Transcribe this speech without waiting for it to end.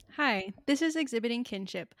Hi, this is Exhibiting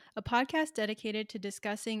Kinship, a podcast dedicated to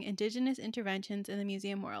discussing Indigenous interventions in the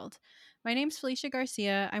museum world. My name's Felicia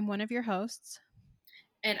Garcia. I'm one of your hosts.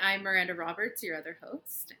 And I'm Miranda Roberts, your other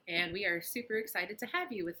host, and we are super excited to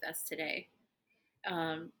have you with us today.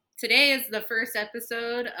 Today is the first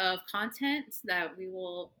episode of content that we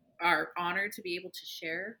are honored to be able to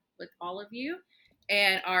share with all of you.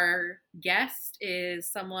 And our guest is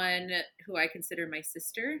someone who I consider my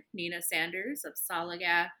sister, Nina Sanders of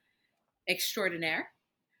Salaga Extraordinaire.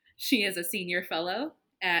 She is a senior fellow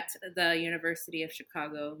at the University of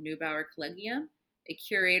Chicago Neubauer Collegium, a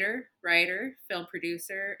curator, writer, film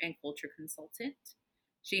producer, and culture consultant.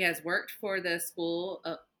 She has worked for the School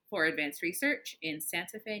for Advanced Research in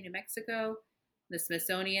Santa Fe, New Mexico, the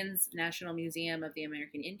Smithsonian's National Museum of the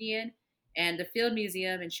American Indian, and the Field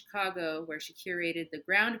Museum in Chicago, where she curated the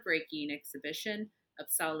groundbreaking exhibition of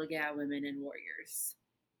Salaga Women and Warriors.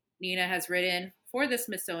 Nina has written for the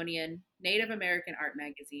Smithsonian, Native American Art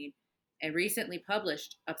Magazine, and recently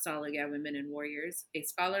published Upsalaga Women and Warriors, a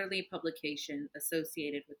scholarly publication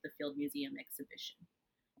associated with the Field Museum exhibition.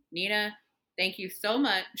 Nina, thank you so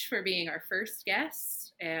much for being our first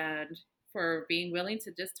guest and for being willing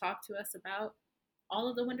to just talk to us about all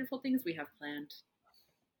of the wonderful things we have planned.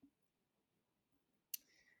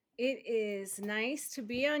 It is nice to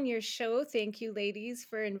be on your show. Thank you, ladies,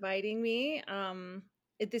 for inviting me.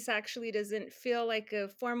 This actually doesn't feel like a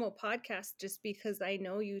formal podcast just because I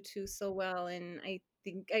know you two so well, and I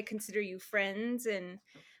think I consider you friends, and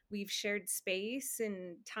we've shared space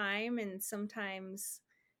and time, and sometimes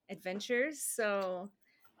adventures. So,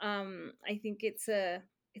 I think it's a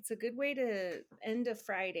good way to end a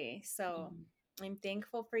Friday. So. Mm-hmm. I'm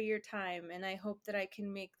thankful for your time, and I hope that I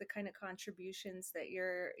can make the kind of contributions that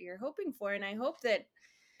you're hoping for, and I hope that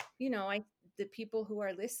I the people who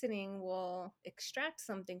are listening will extract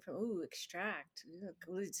something from extract. Ugh,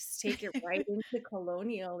 let's just take it right into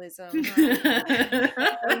colonialism, huh?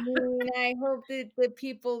 I mean, I hope that the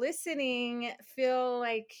people listening feel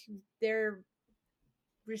like they're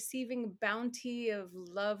receiving a bounty of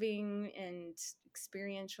loving and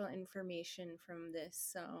experiential information from this.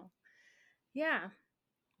 So, yeah.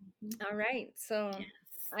 All right. So Yes.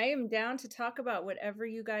 I am down to talk about whatever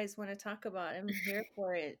you guys want to talk about. I'm here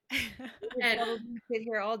for it. We could And probably sit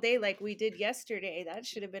here all day like we did yesterday. That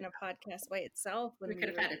should have been a podcast by itself we when could we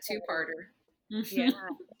have were had a chatting. two-parter. Yeah.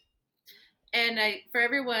 And for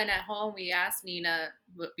everyone at home, we asked Nina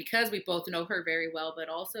because we both know her very well, but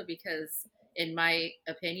also because, in my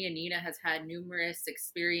opinion, Nina has had numerous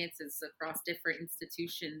experiences across different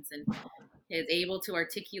institutions and is able to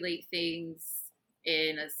articulate things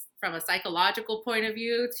from a psychological point of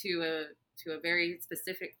view to a very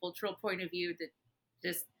specific cultural point of view. That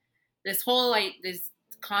just this whole this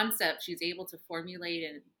concept, she's able to formulate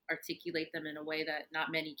and articulate them in a way that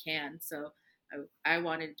not many can. So I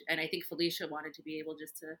wanted, and I think Felicia wanted to be able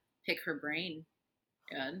just to pick her brain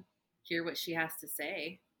and hear what she has to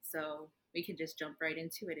say. So we can just jump right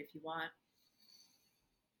into it if you want.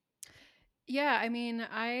 Yeah, I mean,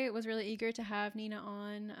 I was really eager to have Nina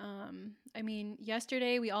on.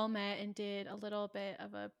 Yesterday we all met and did a little bit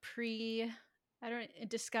of a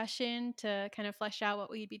discussion to kind of flesh out what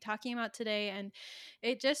we'd be talking about today, and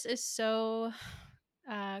it just is so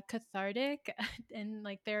cathartic and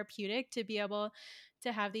like therapeutic to be able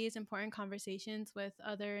to have these important conversations with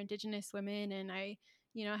other Indigenous women. And I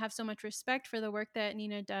have so much respect for the work that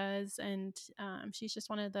Nina does, and she's just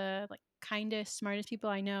one of the like kindest, smartest people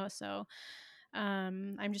I know. So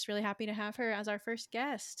I'm just really happy to have her as our first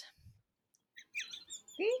guest.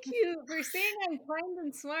 Thank you for saying I'm kind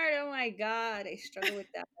and smart. Oh my God. I struggle with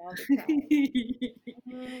that all the time.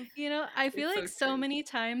 Mm, I feel It's like so so true. many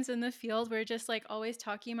times in the field we're just like always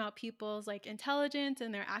talking about people's like intelligence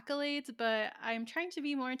and their accolades, but I'm trying to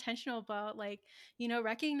be more intentional about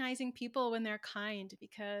recognizing people when they're kind,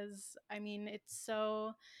 because I mean it's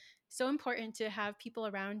so important to have people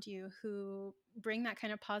around you who bring that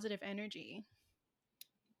kind of positive energy.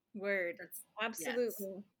 Word. That's yes.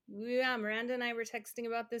 Absolutely. Yeah, Miranda and I were texting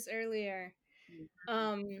about this earlier. Mhm.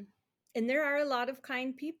 Um, and there are a lot of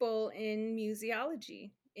kind people in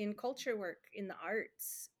museology, in culture work, in the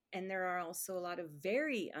arts. And there are also a lot of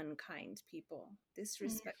very unkind people, Hmm.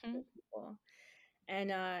 disrespectful people.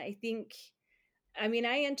 And I think, I mean,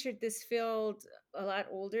 I entered this field a lot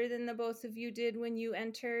older than the both of you did when you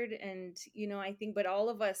entered. And, I think, but all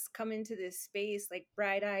of us come into this space like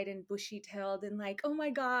bright eyed and bushy tailed and like, oh my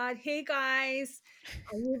God, hey guys,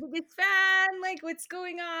 I'm your biggest fan. Like, what's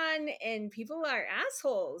going on? And people are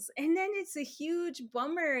assholes. And then it's a huge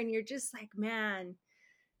bummer. And you're just like, man,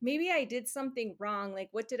 maybe I did something wrong. Like,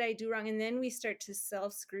 what did I do wrong? And then we start to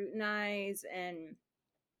self scrutinize, and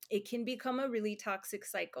it can become a really toxic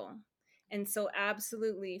cycle. And so,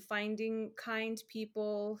 absolutely, finding kind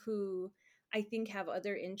people who I think have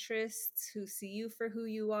other interests, who see you for who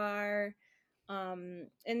you are, and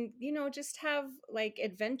just have like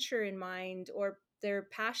adventure in mind, or their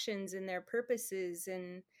passions and their purposes.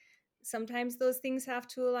 And sometimes those things have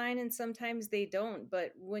to align and sometimes they don't.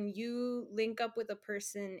 But when you link up with a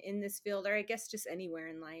person in this field, or I guess just anywhere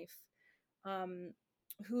in life, um,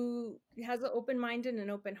 who has an open mind and an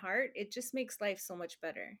open heart, it just makes life so much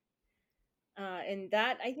better. And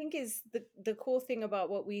that, I think, is the cool thing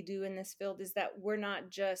about what we do in this field, is that we're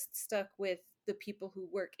not just stuck with the people who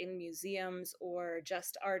work in museums or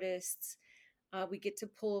just artists. We get to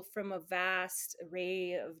pull from a vast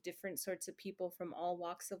array of different sorts of people from all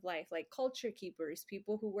walks of life, like culture keepers,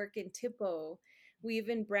 people who work in TIPO. We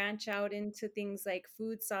even branch out into things like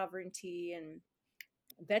food sovereignty and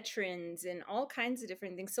veterans and all kinds of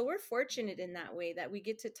different things. So we're fortunate in that way that we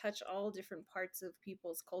get to touch all different parts of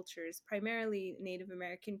people's cultures, primarily Native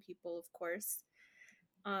American people, of course.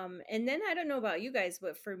 And then I don't know about you guys,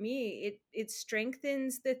 but for me, it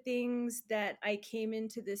strengthens the things that I came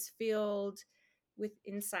into this field with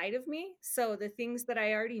inside of me. So the things that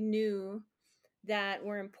I already knew that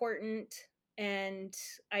were important and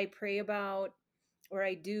I pray about, or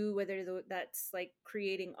I do, whether that's like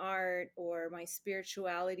creating art or my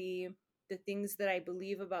spirituality, the things that I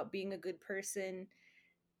believe about being a good person.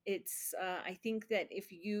 It's I think that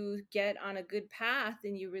if you get on a good path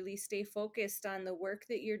and you really stay focused on the work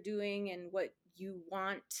that you're doing and what you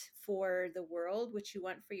want for the world, what you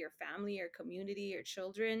want for your family or community or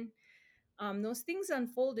children, those things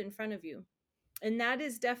unfold in front of you. And that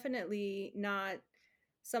is definitely not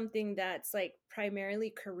something that's like primarily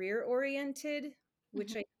career oriented,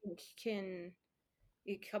 which Mhm. I think can,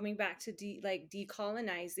 coming back to like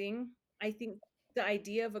decolonizing, I think the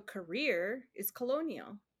idea of a career is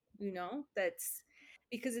colonial, that's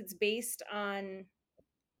because it's based on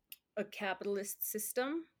a capitalist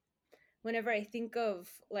system. Whenever I think of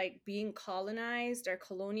like being colonized or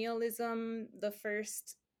colonialism, the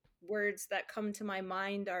first words that come to my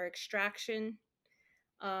mind are extraction,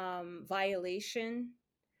 violation,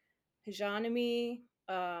 hegemony,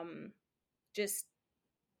 just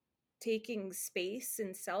taking space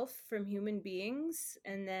and self from human beings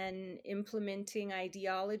and then implementing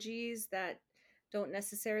ideologies that don't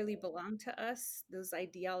necessarily belong to us. Those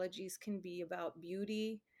ideologies can be about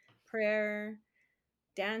beauty, prayer,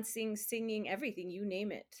 dancing, singing, everything, you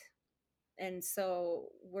name it. And so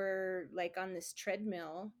we're like on this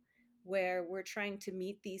treadmill where we're trying to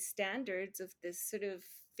meet these standards of this sort of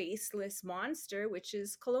faceless monster, which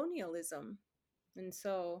is colonialism. And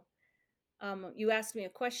so you asked me a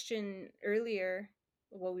question earlier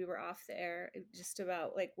while we were off the air, just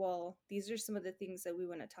about like, well, these are some of the things that we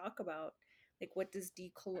want to talk about. Like, what does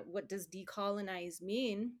decolonize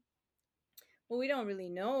mean? Well, we don't really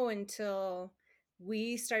know until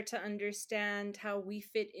we start to understand how we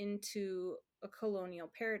fit into a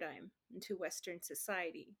colonial paradigm, into Western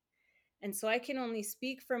society. And so I can only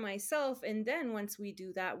speak for myself. And then once we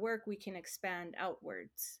do that work, we can expand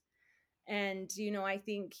outwards. And, I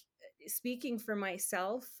think, speaking for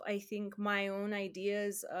myself, I think my own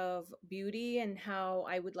ideas of beauty and how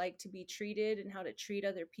I would like to be treated and how to treat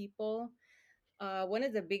other people. One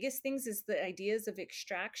of the biggest things is the ideas of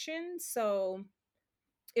extraction. So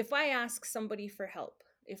if I ask somebody for help,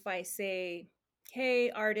 if I say, hey,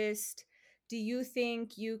 artist, do you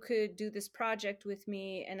think you could do this project with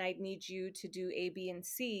me and I'd need you to do A, B, and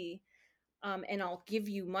C? And I'll give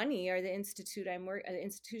you money, or the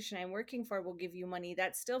institution I'm working for will give you money.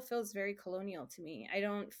 That still feels very colonial to me. I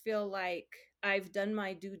don't feel like I've done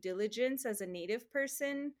my due diligence as a Native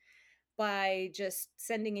person by just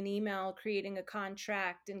sending an email, creating a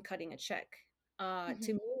contract, and cutting a check. To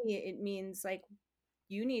Mhm. me, it means like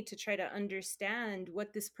you need to try to understand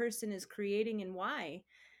what this person is creating and why.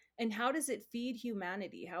 And how does it feed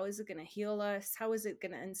humanity? How is it going to heal us? How is it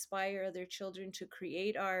going to inspire other children to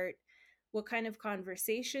create art? What kind of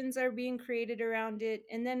conversations are being created around it?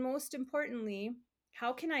 And then, most importantly,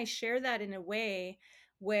 how can I share that in a way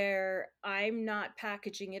where I'm not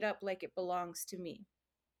packaging it up like it belongs to me,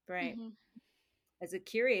 right? Mhm. As a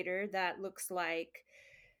curator, that looks like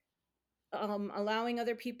allowing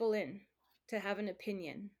other people in to have an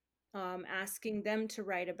opinion, asking them to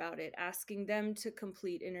write about it, asking them to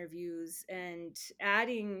complete interviews, and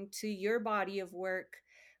adding to your body of work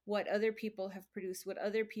what other people have produced, what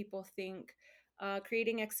other people think,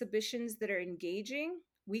 creating exhibitions that are engaging.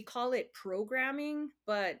 We call it programming,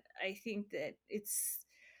 but I think that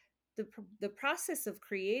the process of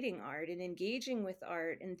creating art and engaging with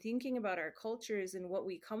art and thinking about our cultures and what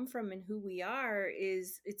we come from and who we are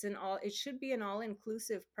it should be an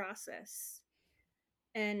all-inclusive process.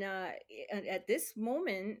 And at this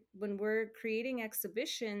moment, when we're creating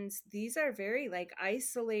exhibitions, these are very like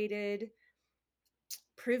isolated,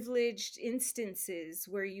 privileged instances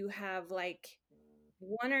where you have like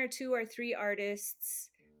one or two or three artists,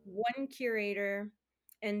 one curator,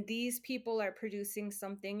 and these people are producing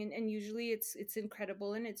something, and usually it's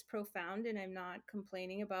incredible and it's profound, and I'm not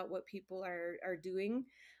complaining about what people are doing,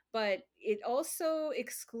 but it also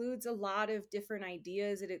excludes a lot of different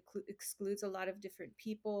ideas. It excludes a lot of different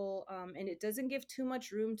people, and it doesn't give too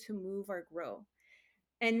much room to move or grow.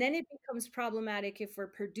 And then it becomes problematic if we're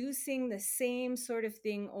producing the same sort of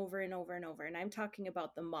thing over and over and over. And I'm talking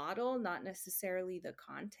about the model, not necessarily the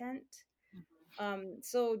content.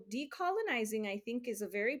 So decolonizing, I think, is a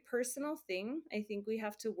very personal thing. I think we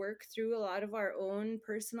have to work through a lot of our own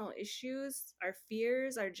personal issues, our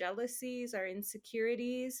fears, our jealousies, our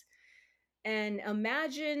insecurities, and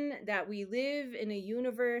imagine that we live in a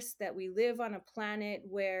universe, that we live on a planet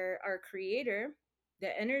where our creator,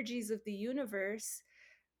 the energies of the universe,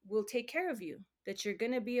 will take care of you, that you're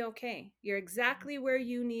going to be okay. You're exactly where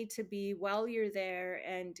you need to be while you're there.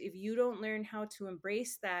 And if you don't learn how to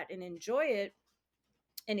embrace that and enjoy it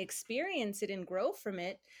and experience it and grow from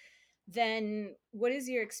it, then what does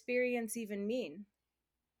your experience even mean?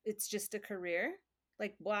 It's just a career.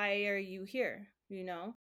 Like, why are you here? You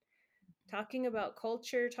know, talking about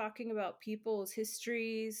culture, talking about people's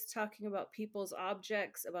histories, talking about people's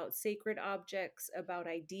objects, about sacred objects, about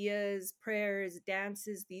ideas, prayers,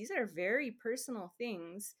 dances. These are very personal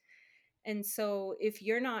things. And so, if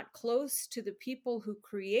you're not close to the people who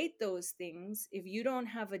create those things, if you don't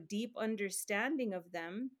have a deep understanding of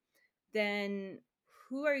them, then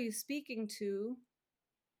who are you speaking to?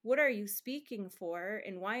 What are you speaking for?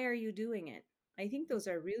 And why are you doing it? I think those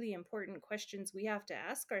are really important questions we have to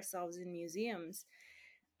ask ourselves in museums.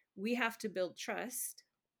 We have to build trust,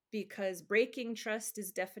 because breaking trust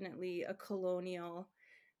is definitely a colonial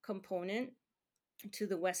component to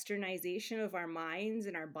the westernization of our minds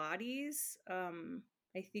and our bodies.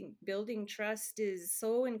 I think building trust is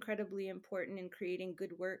so incredibly important in creating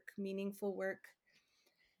good work, meaningful work,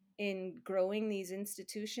 in growing these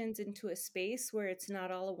institutions into a space where it's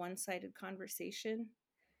not all a one-sided conversation.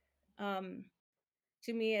 Um,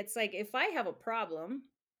 to me, it's like, if I have a problem,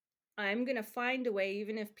 I'm going to find a way,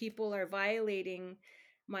 even if people are violating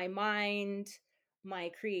my mind,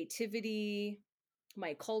 my creativity,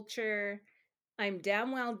 my culture. I'm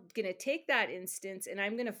damn well going to take that instance and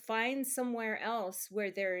I'm going to find somewhere else where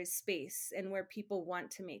there is space and where people want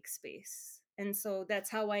to make space. And so that's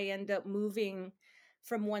how I end up moving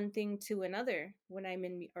from one thing to another when I'm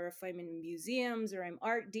in, or if I'm in museums, or I'm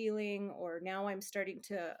art dealing, or now I'm starting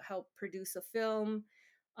to help produce a film,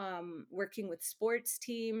 working with sports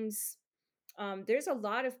teams. There's a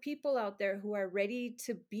lot of people out there who are ready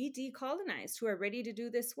to be decolonized, who are ready to do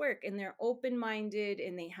this work, and they're open-minded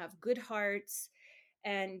and they have good hearts,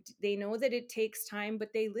 and they know that it takes time,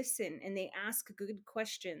 but they listen and they ask good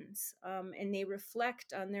questions, and they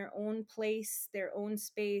reflect on their own place, their own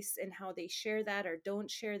space, and how they share that or don't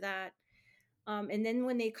share that. And then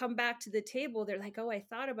when they come back to the table, they're like, oh, I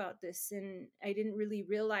thought about this and I didn't really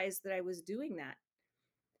realize that I was doing that.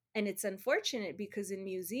 And it's unfortunate because in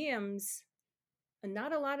museums,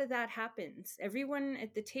 not a lot of that happens. Everyone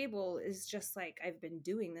at the table is just like, I've been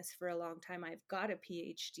doing this for a long time. I've got a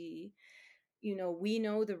PhD. You know, we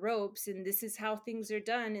know the ropes and this is how things are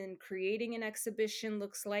done. And creating an exhibition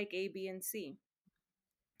looks like A, B, and C.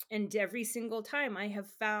 And every single time I have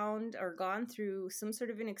found or gone through some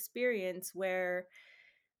sort of an experience where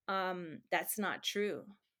that's not true.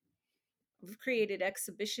 We've created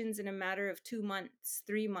exhibitions in a matter of 2 months,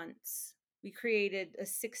 3 months. We created a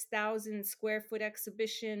 6,000 square foot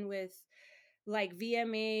exhibition with like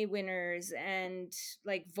VMA winners and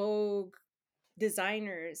like Vogue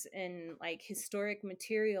designers and like historic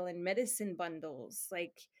material and medicine bundles,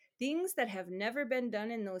 like things that have never been done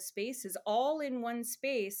in those spaces, all in one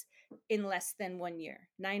space in less than 1 year,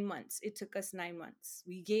 9 months. It took us 9 months.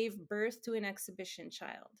 We gave birth to an exhibition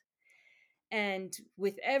child. And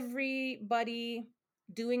with everybody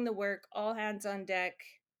doing the work, all hands on deck,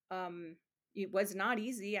 it was not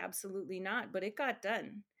easy, absolutely not, but it got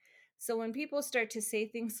done. So when people start to say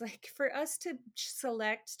things like, for us to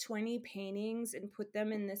select 20 paintings and put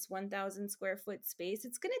them in this 1,000 square foot space,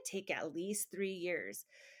 it's going to take at least 3 years.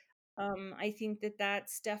 I think that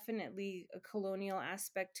that's definitely a colonial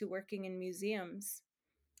aspect to working in museums,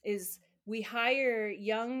 is we hire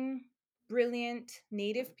young, brilliant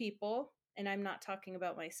Native people and I'm not talking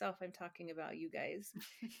about myself, I'm talking about you guys.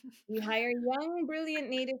 We hire young, brilliant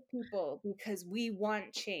Native people because we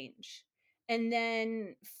want change. And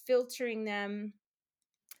then filtering them,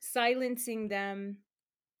 silencing them,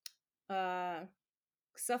 uh,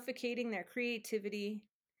 suffocating their creativity,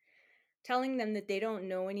 telling them that they don't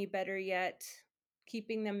know any better yet,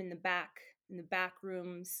 keeping them in the back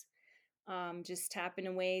rooms, just tapping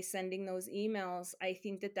away, sending those emails. I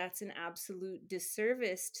think that that's an absolute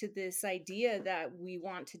disservice to this idea that we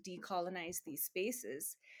want to decolonize these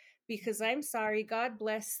spaces. Because I'm sorry, God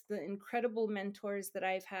bless the incredible mentors that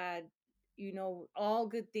I've had, you know, all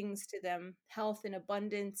good things to them, health and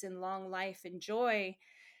abundance and long life and joy.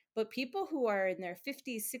 But people who are in their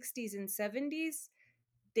 50s, 60s, and 70s,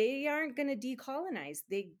 they aren't going to decolonize.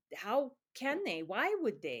 How can they? Why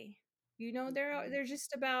would they? You know, they're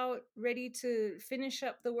just about ready to finish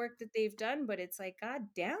up the work that they've done, but it's like, god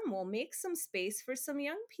damn, we'll make some space for some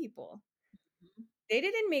young people. They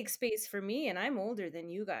didn't make space for me, and I'm older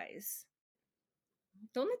than you guys.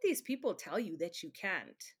 Don't let these people tell you that you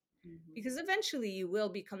can't, because eventually you will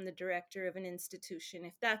become the director of an institution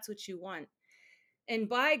if that's what you want. And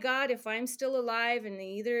by God, if I'm still alive and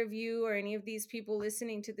either of you or any of these people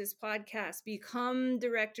listening to this podcast become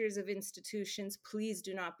directors of institutions, please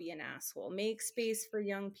do not be an asshole. Make space for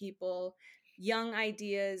young people, young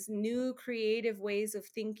ideas, new creative ways of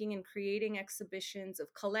thinking and creating exhibitions,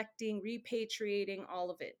 of collecting, repatriating,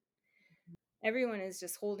 all of it. Everyone is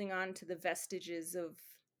just holding on to the vestiges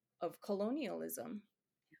of colonialism.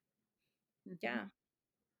 Yeah.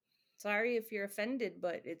 Sorry if you're offended,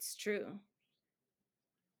 but it's true.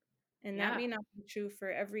 And that may not be true for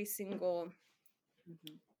every single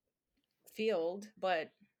field, but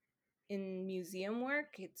in museum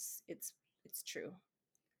work, it's true.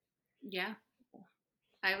 Yeah.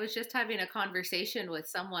 I was just having a conversation with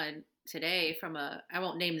someone today from I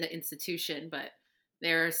won't name the institution, but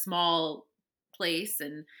they're a small place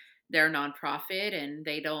and they're a nonprofit, and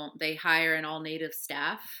they hire an all Native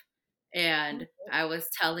staff. And I was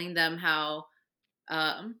telling them how,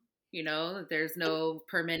 there's no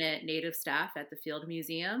permanent Native staff at the Field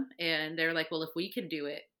Museum. And they're like, well, if we can do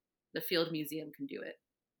it, the Field Museum can do it.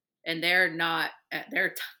 And they're not,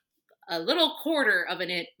 they're a little quarter of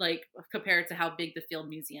an like compared to how big the Field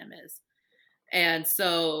Museum is. And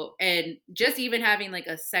so, and just even having like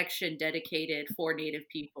a section dedicated for Native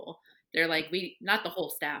people, they're like, we, not the whole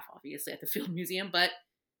staff obviously at the Field Museum, but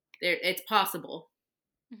it's possible.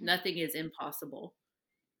 Nothing is impossible.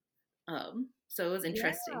 So it was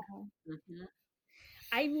interesting. Yeah.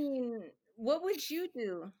 I mean, what would you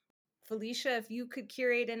do, Felicia, if you could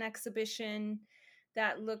curate an exhibition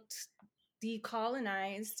that looked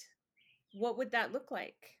decolonized? What would that look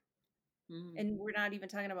like? And we're not even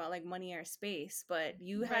talking about like money or space, but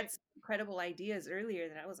you had some incredible ideas earlier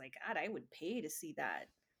that I was like, God, I would pay to see that.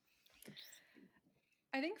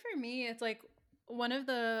 I think for me, it's like one of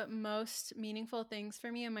the most meaningful things for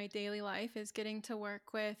me in my daily life is getting to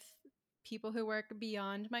work with people who work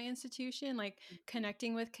beyond my institution, like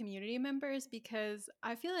connecting with community members, because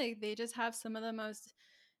I feel like they just have some of the most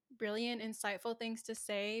brilliant, insightful things to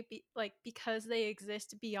say, because they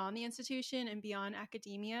exist beyond the institution and beyond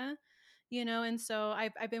academia, you know. And so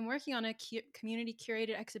I've been working on a community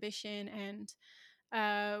curated exhibition, and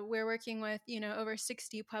we're working with, you know, over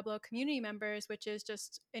 60 Pueblo community members, which is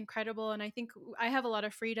just incredible. And I think I have a lot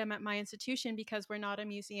of freedom at my institution because we're not a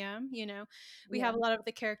museum. You know, we have a lot of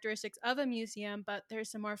the characteristics of a museum, but there's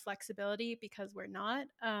some more flexibility because we're not.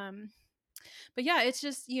 But yeah, it's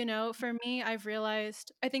just, you know, for me, I've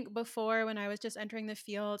realized, I think before when I was just entering the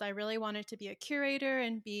field, I really wanted to be a curator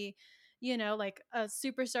and be, you know, like a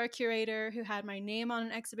superstar curator who had my name on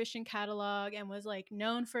an exhibition catalog and was like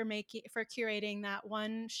known for curating that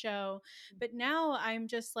one show. But now I'm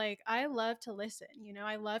just like, I love to listen, you know,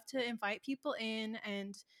 I love to invite people in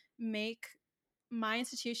and make my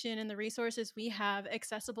institution and the resources we have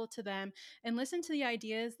accessible to them, and listen to the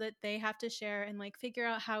ideas that they have to share, and like figure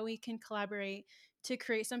out how we can collaborate to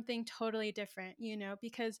create something totally different, you know,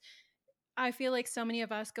 because I feel like so many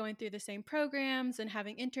of us going through the same programs and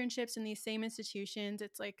having internships in these same institutions,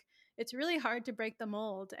 it's like it's really hard to break the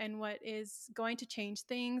mold. And what is going to change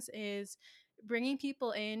things is bringing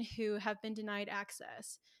people in who have been denied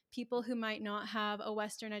access, people who might not have a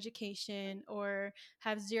Western education or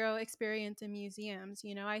have zero experience in museums.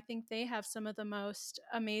 You know, I think they have some of the most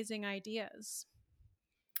amazing ideas.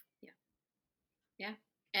 Yeah.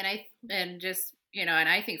 And just, you know, and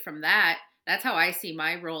I think from that's how I see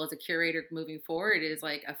my role as a curator moving forward, is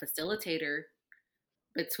like a facilitator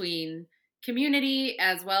between community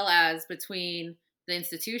as well as between the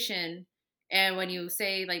institution. And when you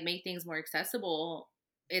say like make things more accessible,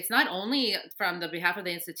 it's not only from the behalf of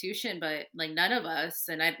the institution, but like none of us,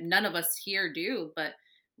 and none of us here do, but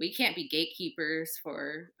we can't be gatekeepers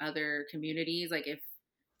for other communities. Like if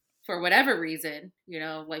for whatever reason,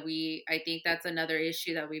 like I think that's another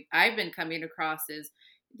issue that I've been coming across is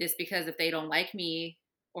just because if they don't like me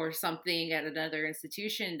or something at another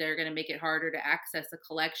institution, they're going to make it harder to access a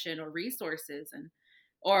collection or resources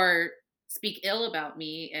or speak ill about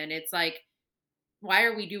me. And it's like, why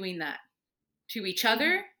are we doing that to each Mm-hmm.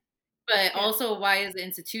 other? But Yeah. also, why is the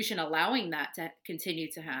institution allowing that to continue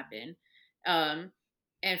to happen? Um,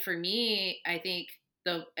 and for me, I think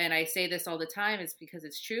and I say this all the time, is because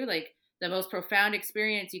it's true. Like the most profound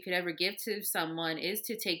experience you could ever give to someone is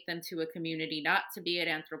to take them to a community, not to be an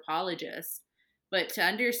anthropologist, but to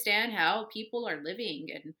understand how people are living.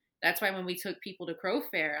 And that's why when we took people to Crow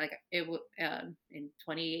Fair, like in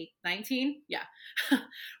 2019, yeah,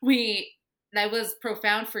 we that was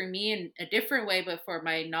profound for me in a different way, but for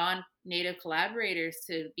my non-native collaborators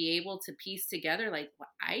to be able to piece together, like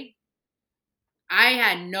I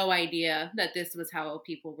had no idea that this was how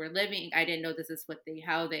people were living. I didn't know this is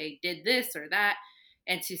how they did this or that.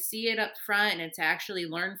 And to see it up front and to actually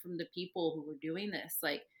learn from the people who were doing this,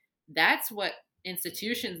 like that's what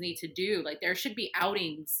institutions need to do. Like there should be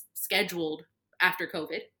outings scheduled after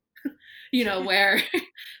COVID, where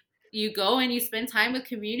you go and you spend time with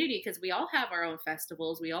community, because we all have our own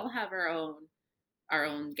festivals, we all have our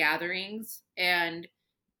own gatherings, and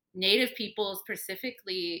native people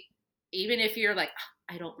specifically, even if you're like,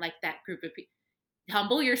 "Oh, I don't like that group of people,"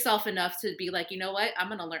 humble yourself enough to be like, you know what,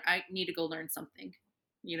 I need to go learn something,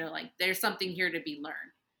 like there's something here to be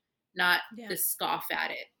learned, not Yeah. to scoff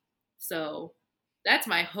at it. So that's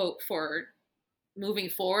my hope for moving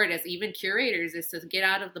forward as even curators, is to get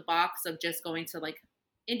out of the box of just going to like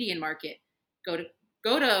Indian market, go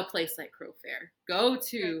to a place like Crow Fair, go Right.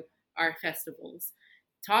 to our festivals,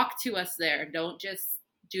 talk to us there. Don't just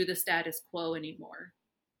do the status quo anymore.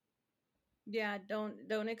 Yeah,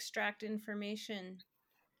 don't extract information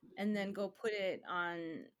and then go put it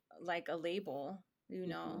on like a label, you Mm-hmm.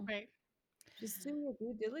 know. Right. Just do your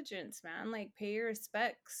due diligence, man. Like pay your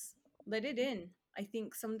respects. Let it in. I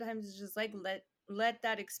think sometimes it's just like let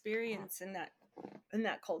that experience and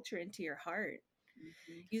that culture into your heart.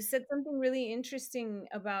 Mm-hmm. You said something really interesting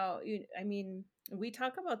about you. I mean, we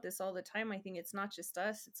talk about this all the time. I think it's not just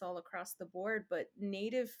us, it's all across the board, but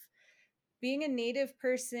being a native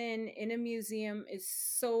person in a museum is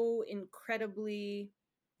so incredibly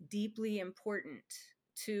deeply important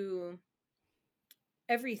to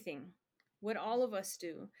everything, what all of us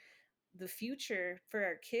do, the future for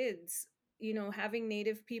our kids. Having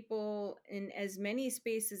native people in as many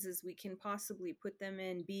spaces as we can possibly put them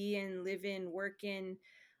in, be in, live in, work in.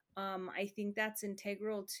 I think that's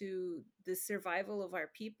integral to the survival of our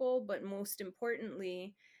people. But most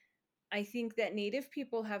importantly, I think that native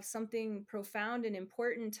people have something profound and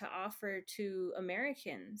important to offer to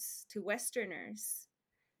Americans, to Westerners,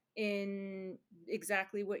 in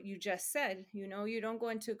exactly what you just said. You don't go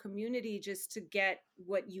into a community just to get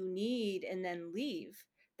what you need and then leave.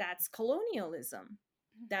 That's colonialism,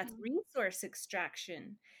 that's Mhm. resource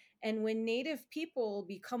extraction. And when native people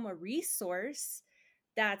become a resource,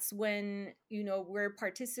 that's when we're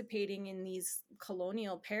participating in these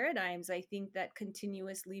colonial paradigms, I think, that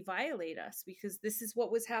continuously violate us, because this is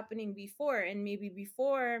what was happening before. And maybe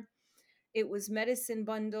before it was medicine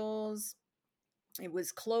bundles, it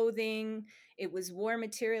was clothing, it was war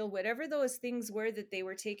material, whatever those things were that they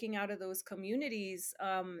were taking out of those communities.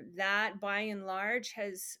 That by and large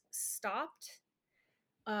has stopped.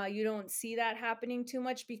 You don't see that happening too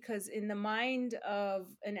much, because in the mind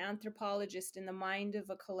of an anthropologist, in the mind of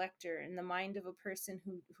a collector, in the mind of a person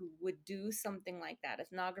who would do something like that,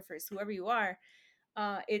 ethnographers, whoever you are,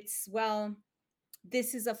 it's, well,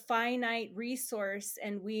 this is a finite resource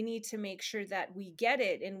and we need to make sure that we get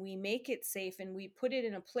it and we make it safe and we put it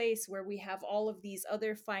in a place where we have all of these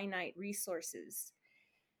other finite resources.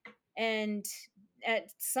 And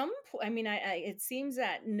at some point, I mean, it seems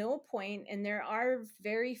at no point, and there are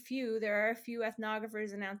a few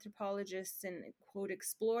ethnographers and anthropologists and quote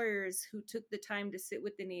explorers who took the time to sit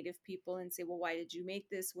with the native people and say, well, why did you make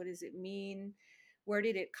this? What does it mean? Where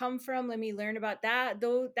did it come from? Let me learn about that.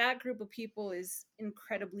 Though that group of people is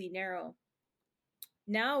incredibly narrow.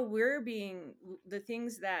 Now we're being the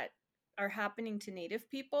things that are happening to native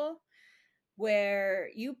people,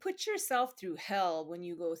 where you put yourself through hell when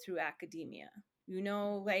you go through academia.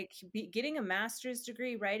 Like getting a master's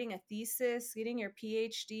degree, writing a thesis, getting your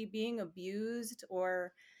PhD, being abused,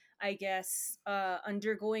 or I guess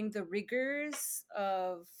undergoing the rigors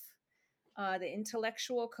of the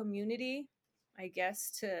intellectual community, I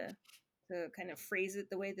guess, to to kind of phrase it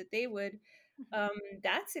the way that they would, Mhm.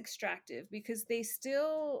 that's extractive because they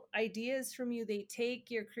steal ideas from you. They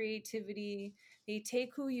take your creativity, they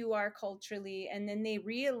take who you are culturally, and then they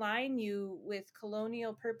realign you with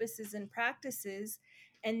colonial purposes and practices.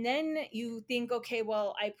 And then you think, okay,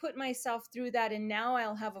 well, I put myself through that, and now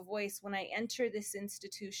I'll have a voice when I enter this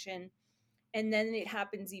institution. And then it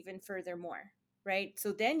happens even furthermore, right?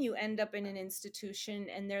 So then you end up in an institution,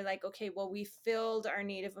 and they're like, okay, well, we filled our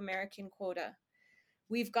Native American quota,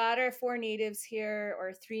 we've got our 4 natives here,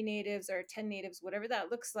 or 3 natives, or 10 natives, whatever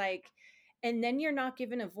that looks like. And then you're not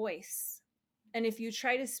given a voice. And if you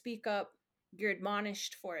try to speak up, you're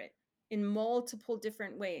admonished for it in multiple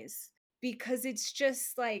different ways, because it's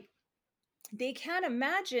just like they can't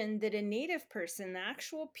imagine that a native person, the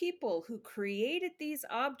actual people who created these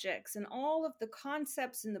objects and all of the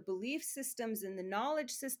concepts and the belief systems and the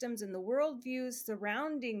knowledge systems and the worldviews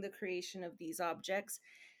surrounding the creation of these objects,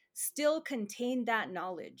 still contain that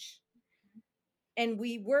knowledge. And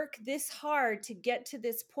we work this hard to get to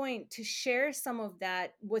this point to share some of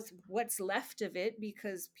that with what's left of it,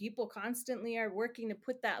 because people constantly are working to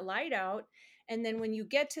put that light out. And then when you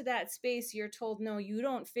get to that space, you're told, no, you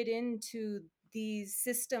don't fit into these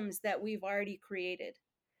systems that we've already created.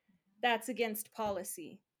 That's against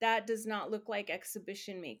policy. That does not look like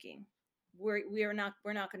exhibition making. We're not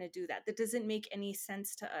going to do that. That doesn't make any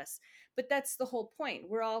sense to us. But that's the whole point.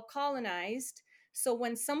 We're all colonized. So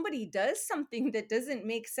when somebody does something that doesn't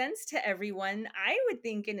make sense to everyone, I would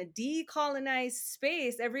think in a decolonized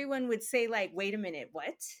space, everyone would say, like, wait a minute,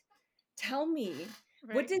 what? Tell me,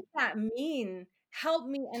 what Right. does that mean? Help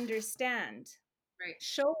me understand. Right.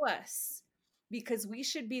 Show us, because we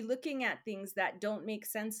should be looking at things that don't make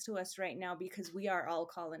sense to us right now, because we are all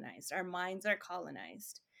colonized. Our minds are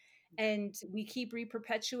colonized. And we keep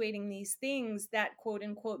reperpetuating these things that quote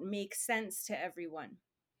unquote make sense to everyone,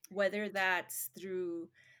 whether that's through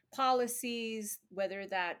policies, whether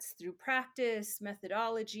that's through practice,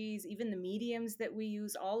 methodologies, even the mediums that we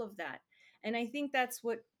use, all of that. And I think that's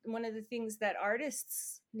what one of the things that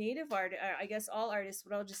artists, native art, I guess all artists,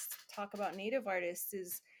 but I'll just talk about native artists,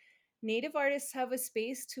 is native artists have a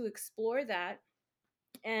space to explore that.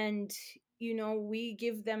 And we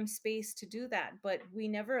give them space to do that, but we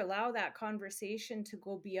never allow that conversation to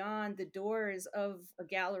go beyond the doors of a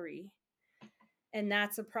gallery. And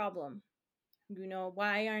that's a problem.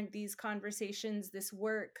 Why aren't these conversations, this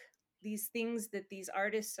work, these things that these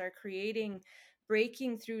artists are creating,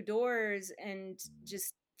 breaking through doors and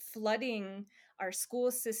just flooding our school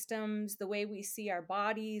systems, the way we see our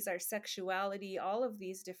bodies, our sexuality, all of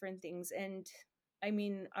these different things? And I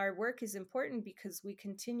mean, our work is important because we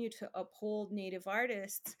continue to uphold Native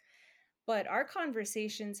artists, but our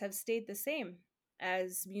conversations have stayed the same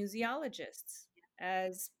as museologists,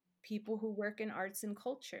 as people who work in arts and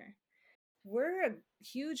culture. We're a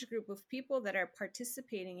huge group of people that are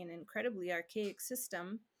participating in an incredibly archaic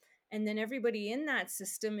system. And then everybody in that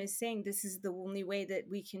system is saying, this is the only way that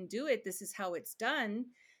we can do it, this is how it's done.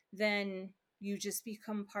 Then you just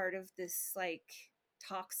become part of this like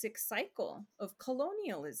toxic cycle of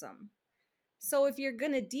colonialism. So if you're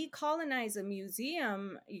going to decolonize a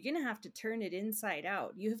museum, you're going to have to turn it inside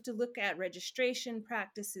out. You have to look at registration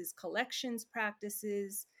practices, collections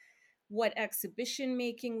practices, what exhibition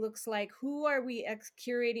making looks like, who are we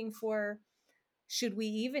curating for? Should we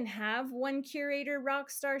even have one curator rock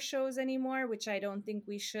star shows anymore, which I don't think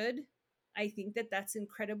we should. I think that that's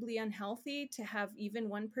incredibly unhealthy to have even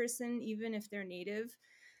one person, even if they're native,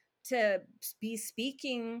 to be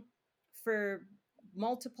speaking for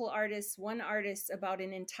multiple artists, one artist, about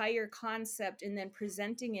an entire concept, and then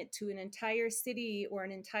presenting it to an entire city or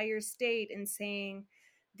an entire state and saying,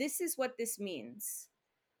 this is what this means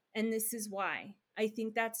and this is why. I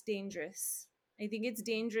think that's dangerous. I think it's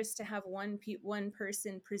dangerous to have one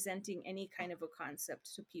person presenting any kind of a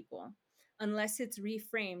concept to people unless it's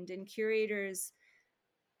reframed. And curators,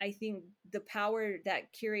 I think the power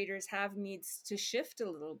that curators have needs to shift a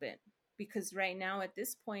little bit, because right now at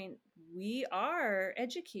this point we are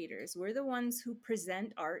educators. We're the ones who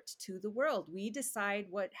present art to the world. We decide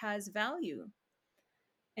what has value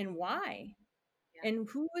and why, Yeah. and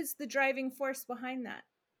who is the driving force behind that.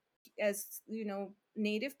 As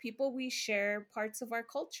native people, we share parts of our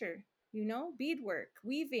culture, beadwork,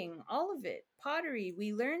 weaving, all of it, pottery.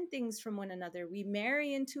 We learn things from one another, we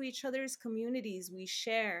marry into each other's communities, we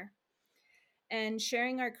share. And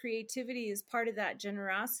sharing our creativity is part of that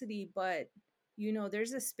generosity. But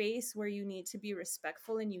there's a space where you need to be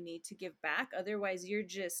respectful and you need to give back. Otherwise you're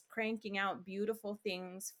just cranking out beautiful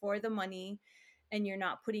things for the money, and you're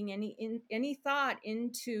not putting any thought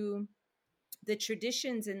into the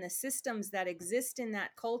traditions and the systems that exist in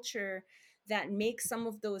that culture that make some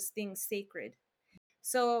of those things sacred.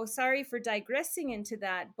 So sorry for digressing into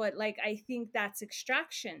that, but like I think that's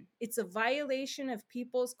extraction. It's a violation of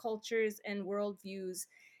people's cultures and worldviews.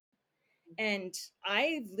 And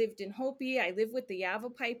I lived in Hopi. I live with the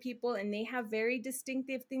Yavapai people, and they have very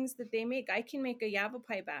distinctive things that they make. I can make a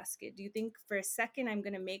Yavapai basket. Do you think for a second I'm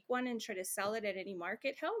going to make one and try to sell it at any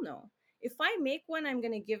market? Hell no. If I make one, I'm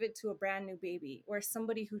going to give it to a brand new baby or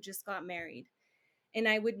somebody who just got married. And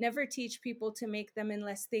I would never teach people to make them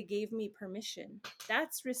unless they gave me permission.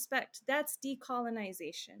 That's respect. That's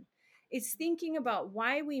decolonization. It's thinking about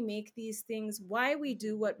why we make these things, why we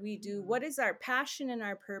do what we do, what is our passion and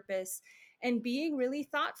our purpose, and being really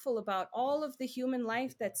thoughtful about all of the human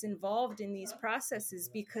life that's involved in these processes.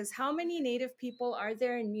 Because how many Native people are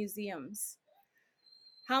there in museums?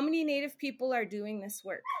 How many Native people are doing this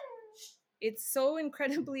work? It's so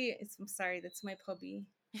incredibly, I'm sorry, that's my puppy.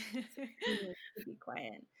 To be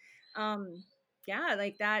quiet. Yeah,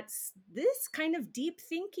 like that's this kind of deep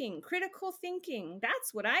thinking, critical thinking.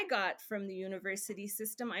 That's what I got from the university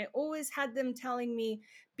system. I always had them telling me,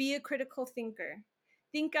 be a critical thinker,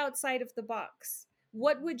 think outside of the box.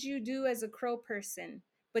 What would you do as a Crow person?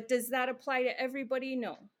 But does that apply to everybody?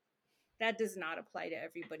 No, that does not apply to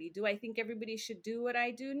everybody. Do I think everybody should do what I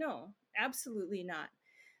do? No, absolutely not.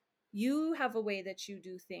 You have a way that you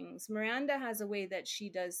do things. Miranda has a way that she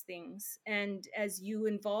does things. And as you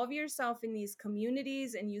involve yourself in these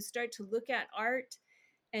communities and you start to look at art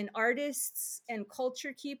and artists and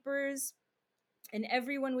culture keepers and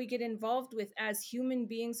everyone we get involved with as human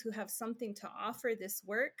beings who have something to offer this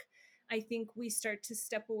work, I think we start to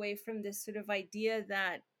step away from this sort of idea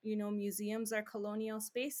that, you know, museums are colonial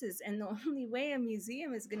spaces. And the only way a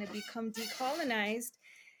museum is going to become decolonized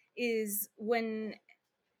is when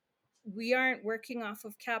we aren't working off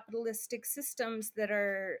of capitalistic systems that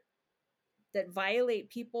violate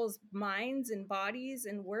people's minds and bodies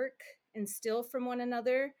and work and steal from one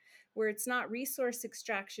another, where it's not resource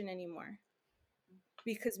extraction anymore,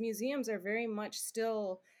 because museums are very much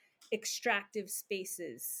still extractive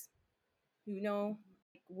spaces. You know,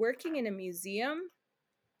 working in a museum,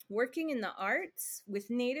 working in the arts with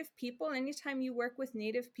Native people, anytime you work with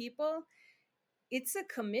Native people, it's a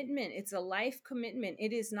commitment. It's a life commitment.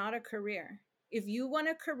 It is not a career. If you want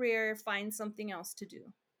a career, find something else to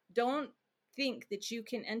do. Don't think that you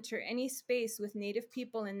can enter any space with Native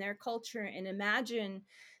people in their culture and imagine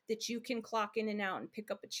that you can clock in and out and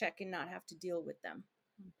pick up a check and not have to deal with them.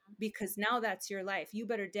 Because now that's your life. You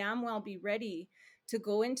better damn well be ready to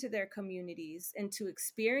go into their communities and to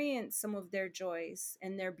experience some of their joys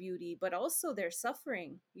and their beauty, but also their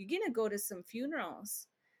suffering. You're going to go to some funerals.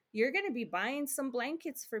 You're going to be buying some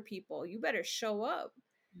blankets for people. You better show up.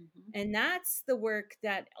 And that's the work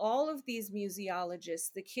that all of these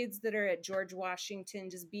museologists, the kids that are at George Washington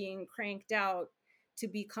just being cranked out to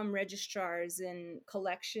become registrars and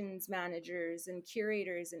collections managers and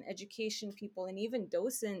curators and education people and even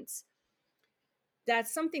docents,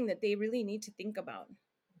 that's something that they really need to think about.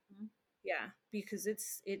 Yeah, because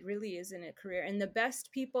it really isn't a career. And the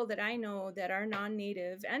best people that I know that are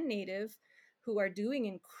non-Native and Native who are doing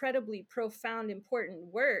incredibly profound, important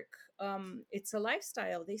work, it's a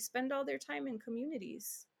lifestyle. They spend all their time in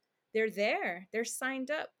communities. They're there. They're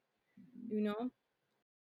signed up, you know?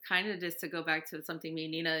 Kind of just to go back to something me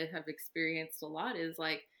and Nina have experienced a lot is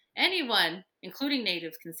like anyone, including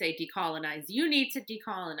Natives, can say decolonize. You need to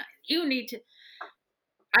decolonize. You need to.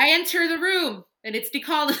 I enter the room and it's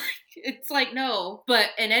decolonized. It's like, no,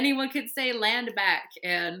 and anyone could say land back.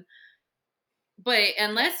 But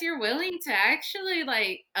unless you're willing to actually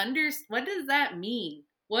like what does that mean?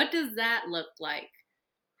 What does that look like?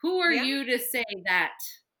 Who are you to say that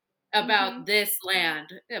about this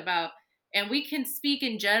land? And we can speak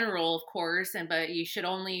in general, of course, but you should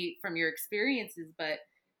only from your experiences. But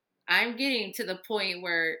I'm getting to the point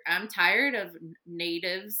where I'm tired of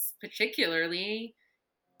Natives, particularly,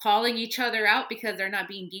 calling each other out because they're not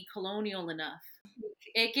being decolonial enough.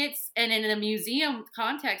 It gets, and in a museum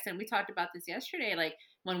context, and we talked about this yesterday, like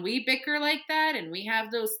when we bicker like that and we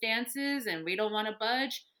have those stances and we don't want to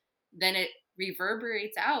budge, then it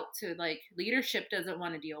reverberates out to like leadership doesn't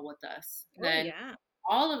want to deal with us.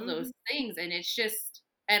 All of those things. And it's just,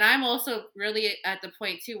 and I'm also really at the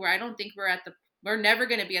point too, where I don't think we're never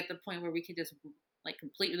going to be at the point where we can just like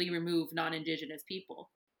completely remove non-Indigenous people.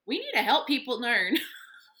 We need to help people learn.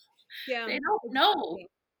 Yeah. They don't know.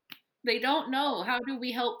 They don't know. How do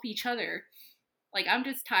we help each other? Like, I'm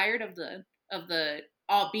just tired of the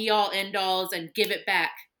all be all end alls and give it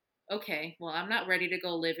back. Okay, well, I'm not ready to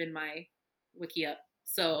go live in my wiki up.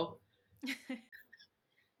 So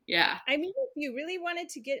Yeah. I mean, if you really wanted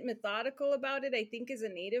to get methodical about it, I think as a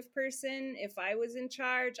Native person, if I was in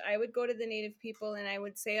charge, I would go to the Native people and I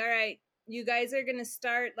would say, all right, you guys are going to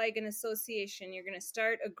start like an association. You're going to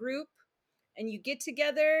start a group and you get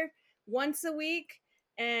together once a week.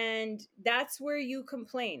 And that's where you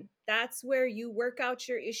complain. That's where you work out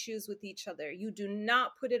your issues with each other. You do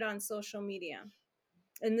not put it on social media.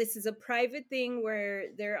 And this is a private thing where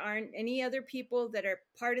there aren't any other people that are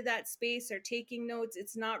part of that space or taking notes.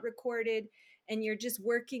 It's not recorded, and you're just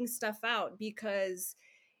working stuff out, because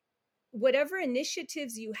whatever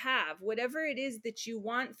initiatives you have, whatever it is that you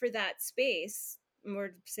want for that space,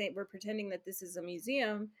 we're pretending that this is a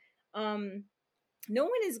museum. No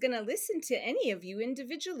one is going to listen to any of you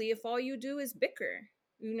individually if all you do is bicker.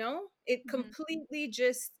 It completely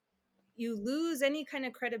just, you lose any kind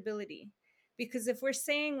of credibility. Because if we're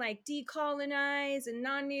saying like decolonize and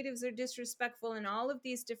non-natives are disrespectful and all of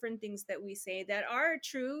these different things that we say that are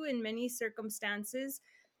true in many circumstances,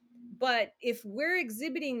 but if we're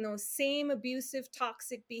exhibiting those same abusive,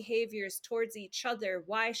 toxic behaviors towards each other,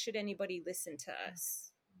 why should anybody listen to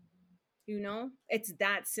us? It's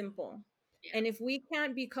that simple. Yeah. And if we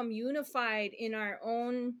can't become unified in our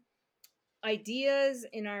own ideas,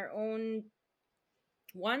 in our own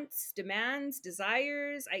wants, demands,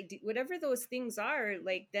 desires, whatever those things are,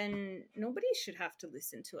 like, then nobody should have to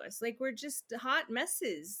listen to us. Like, we're just hot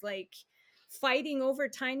messes, like fighting over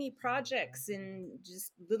tiny projects and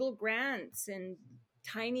just little grants and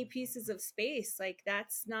tiny pieces of space. Like,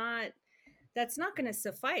 that's not going to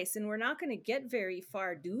suffice, and we're not going to get very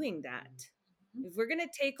far doing that. If we're going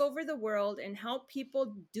to take over the world and help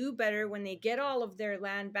people do better when they get all of their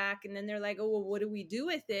land back, and then they're like, oh, well, what do we do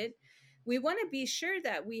with it? We want to be sure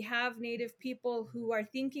that we have Native people who are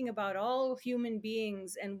thinking about all human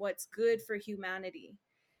beings and what's good for humanity.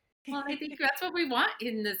 Well, I think that's what we want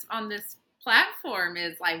on this platform,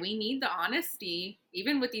 is like, we need the honesty,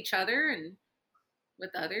 even with each other and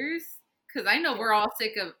with others. Because I know we're all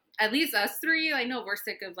sick of, at least us three, I know we're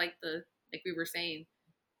sick of like we were saying,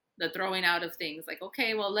 the throwing out of things. Like,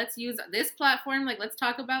 okay, well, let's use this platform. Like, let's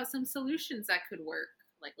talk about some solutions that could work.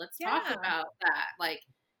 Like, let's talk about that. Like,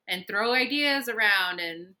 and throw ideas around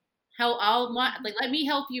and let me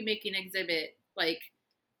help you make an exhibit. Like,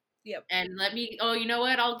 yep. And oh, you know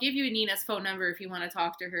what? I'll give you Nina's phone number if you want to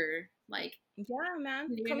talk to her. Like, yeah, man,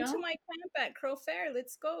 come to my camp at Crow Fair.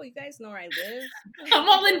 Let's go. You guys know where I live. I'm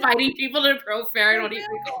all inviting people to Crow Fair. I don't even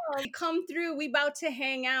go. Come through. We about to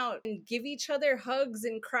hang out and give each other hugs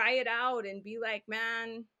and cry it out and be like,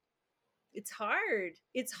 man, it's hard.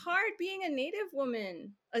 It's hard being a Native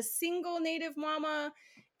woman, a single Native mama,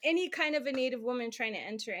 any kind of a Native woman trying to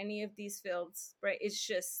enter any of these fields, right? It's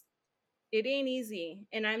just, it ain't easy.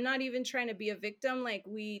 And I'm not even trying to be a victim. Like,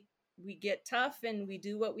 we get tough and we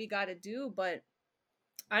do what we got to do, but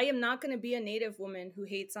I am not going to be a Native woman who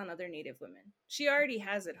hates on other Native women. She already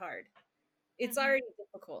has it hard. It's already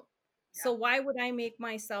difficult. Yeah. So why would I make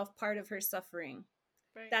myself part of her suffering?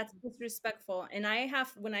 Right. That's disrespectful. And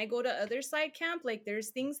when I go to other side camp, like, there's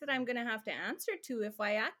things that I'm going to have to answer to if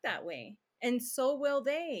I act that way. And so will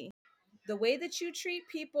they. The way that you treat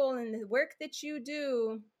people and the work that you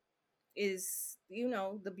do is,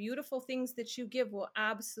 the beautiful things that you give will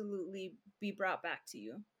absolutely be brought back to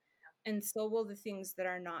you. And so will the things that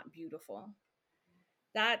are not beautiful.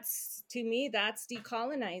 To me, that's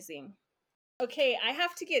decolonizing. Okay, I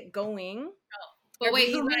have to get going. Oh, but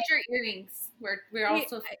wait, who made your earrings? We're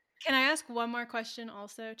also... Can I ask one more question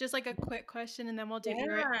also? Just like a quick question, and then we'll do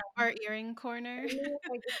our earring corner.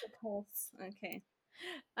 Okay.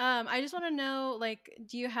 I just want to know, like,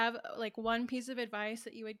 do you have like one piece of advice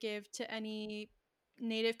that you would give to any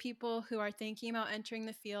Native people who are thinking about entering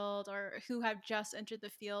the field, or who have just entered the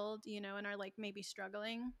field, and are like maybe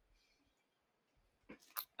struggling?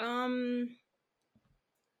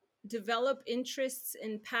 Develop interests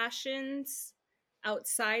and passions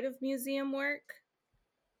outside of museum work.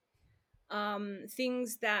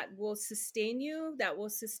 Things that will sustain you, that will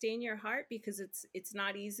sustain your heart, because it's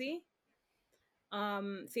not easy.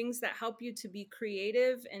 Things that help you to be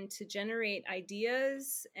creative and to generate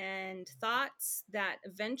ideas and thoughts that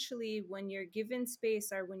eventually, when you're given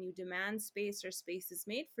space, or when you demand space, or space is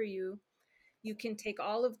made for you, you can take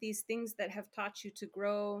all of these things that have taught you to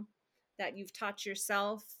grow, that you've taught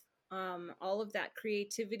yourself, all of that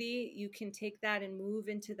creativity, you can take that and move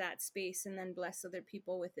into that space and then bless other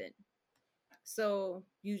people with it. So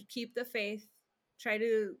you keep the faith, try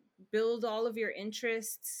to build all of your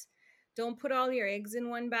interests. Don't put all your eggs in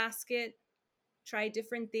one basket. Try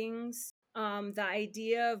different things. The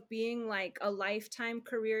idea of being like a lifetime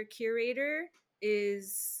career curator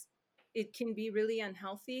it can be really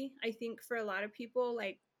unhealthy, I think, for a lot of people.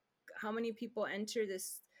 Like, how many people enter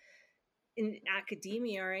this in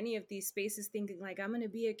academia or any of these spaces thinking like, I'm going to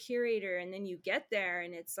be a curator, and then you get there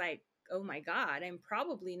and it's like, oh my God, I'm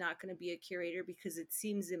probably not going to be a curator because it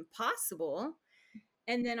seems impossible.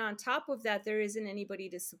 And then on top of that, there isn't anybody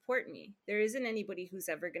to support me. There isn't anybody who's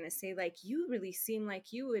ever going to say like, you really seem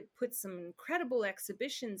like you would put some incredible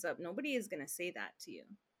exhibitions up. Nobody is going to say that to you.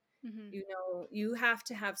 Mm-hmm. You know, you have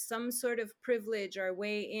to have some sort of privilege or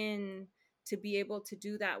way in to be able to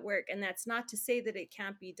do that work. And that's not to say that it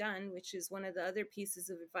can't be done, which is one of the other pieces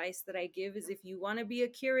of advice that I give, is if you want to be a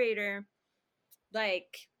curator,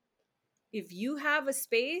 like, if you have a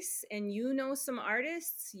space and you know some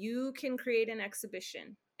artists, you can create an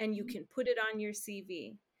exhibition and you can put it on your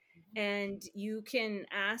CV, and you can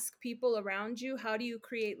ask people around you, how do you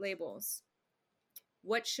create labels?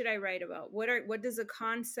 What should I write about? What does a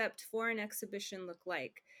concept for an exhibition look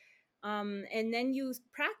like? And then you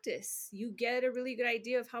practice. You get a really good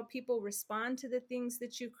idea of how people respond to the things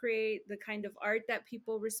that you create, the kind of art that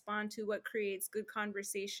people respond to, what creates good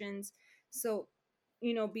conversations. So,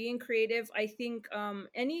 you know, being creative, I think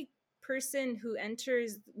any person who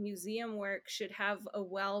enters museum work should have a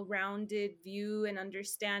well-rounded view and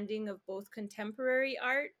understanding of both contemporary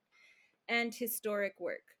art and historic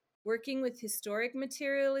work. Working with historic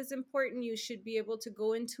material is important. You should be able to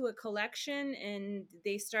go into a collection and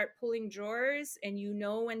they start pulling drawers and you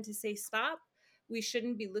know when to say stop. We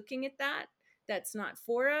shouldn't be looking at that. That's not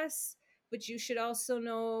for us. But you should also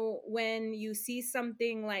know when you see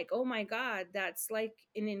something like, oh my God, that's like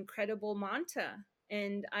an incredible manta.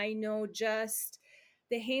 And I know just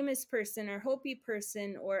the Jemez person or Hopi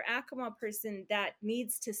person or Acoma person that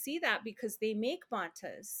needs to see that because they make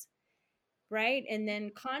mantas, right? And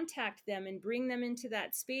then contact them and bring them into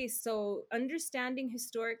that space. So understanding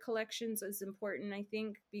historic collections is important, I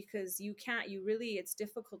think, because it's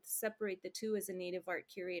difficult to separate the two as a Native art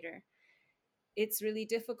curator. It's really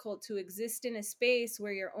difficult to exist in a space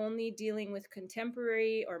where you're only dealing with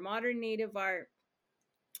contemporary or modern Native art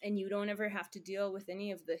and you don't ever have to deal with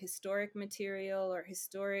any of the historic material or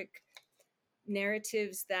historic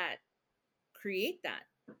narratives that create that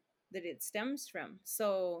it stems from.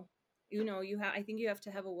 So, you know, I think you have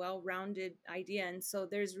to have a well-rounded idea. And so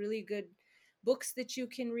there's really good books that you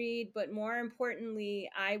can read, but more importantly,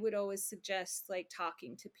 I would always suggest like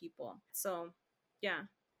talking to people. So yeah,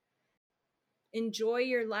 enjoy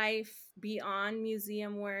your life beyond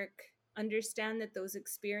museum work. Understand that those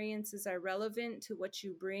experiences are relevant to what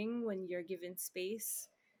you bring when you're given space.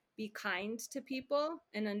 Be kind to people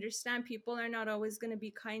and understand people are not always going to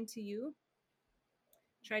be kind to you.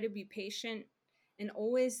 Try to be patient and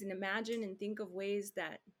always imagine and think of ways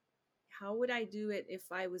that, how would I do it if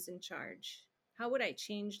I was in charge? How would I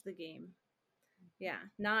change the game? Yeah,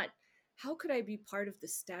 not how could I be part of the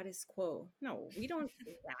status quo? No, we don't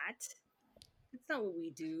do that. That's not what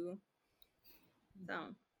we do.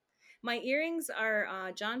 So my earrings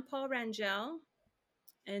are John Paul Rangel,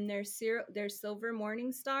 and they're silver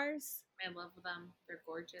morning stars. I love them. They're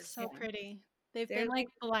gorgeous. So Yeah. pretty. They've They're been like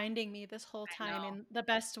like, blinding me this whole I time know. in the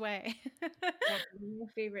best way. yeah, my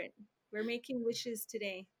favorite. We're making wishes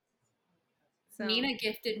today. So Nina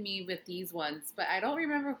gifted me with these ones, but I don't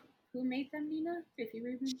remember who made them, Nina, if you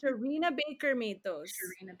remember. Sharina Baker made those.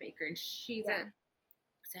 Sharina Baker, and she's Yeah.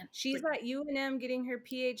 She's at UNM getting her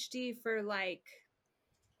PhD for like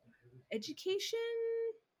education.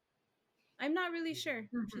 I'm not really sure.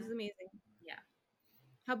 She's amazing. Yeah.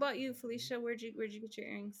 How about you, Felicia? Where'd you get your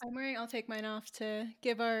earrings? I'll take mine off to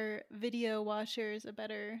give our video watchers a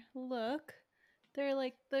better look. They're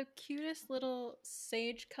like the cutest little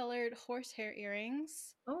sage colored horsehair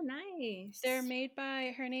earrings. Oh, nice. They're made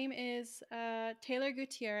by, her name is Taylor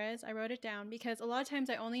Gutierrez. I wrote it down because a lot of times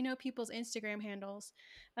I only know people's Instagram handles.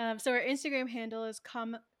 So her Instagram handle is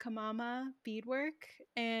Kamama Beadwork,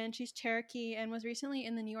 and she's Cherokee and was recently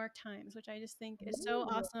in the New York Times, which I just think is so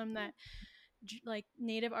awesome that like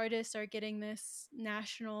Native artists are getting this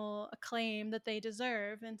national acclaim that they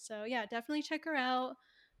deserve. And so, yeah, definitely check her out.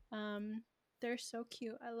 They're so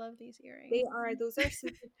cute. I love these earrings. They are. Those are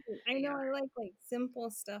super cute. I know. are. I like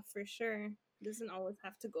simple stuff for sure. Doesn't always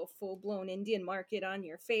have to go full blown Indian market on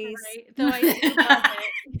your face. Right? Though I do love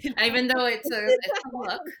it. Even though it's a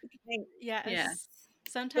look. Yes. Yeah.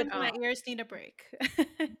 Sometimes But, my ears need a break.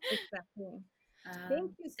 Exactly.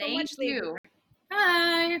 Thank you so much, Thank you.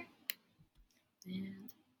 Bye. And